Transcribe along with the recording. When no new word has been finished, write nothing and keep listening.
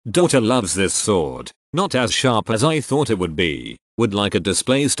Daughter loves this sword. Not as sharp as I thought it would be. Would like a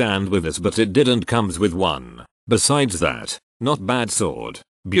display stand with this but it didn't comes with one. Besides that, not bad sword.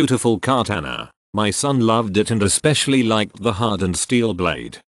 Beautiful katana. My son loved it and especially liked the hardened steel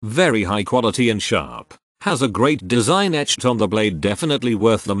blade. Very high quality and sharp. Has a great design etched on the blade, definitely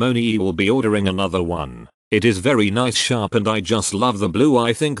worth the money. He will be ordering another one. It is very nice sharp and I just love the blue.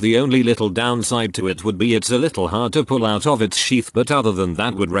 I think the only little downside to it would be it's a little hard to pull out of its sheath, but other than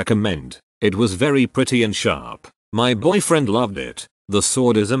that would recommend. It was very pretty and sharp. My boyfriend loved it. The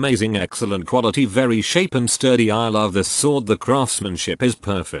sword is amazing, excellent quality, very sharp and sturdy. I love this sword, the craftsmanship is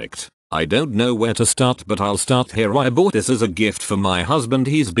perfect. I don't know where to start but I'll start here. I bought this as a gift for my husband.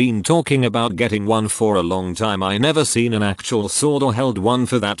 He's been talking about getting one for a long time. I never seen an actual sword or held one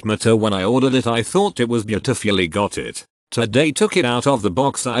for that matter. When I ordered it I thought it was beautifully got it. Today took it out of the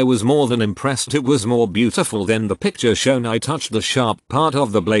box. I was more than impressed. It was more beautiful than the picture shown. I touched the sharp part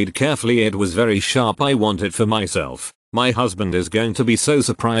of the blade carefully. It was very sharp. I want it for myself. My husband is going to be so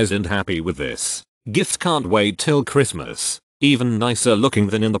surprised and happy with this gift. Can't wait till Christmas. Even nicer looking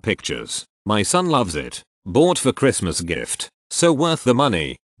than in the pictures. My son loves it. Bought for Christmas gift. So worth the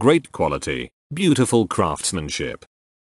money. Great quality. Beautiful craftsmanship.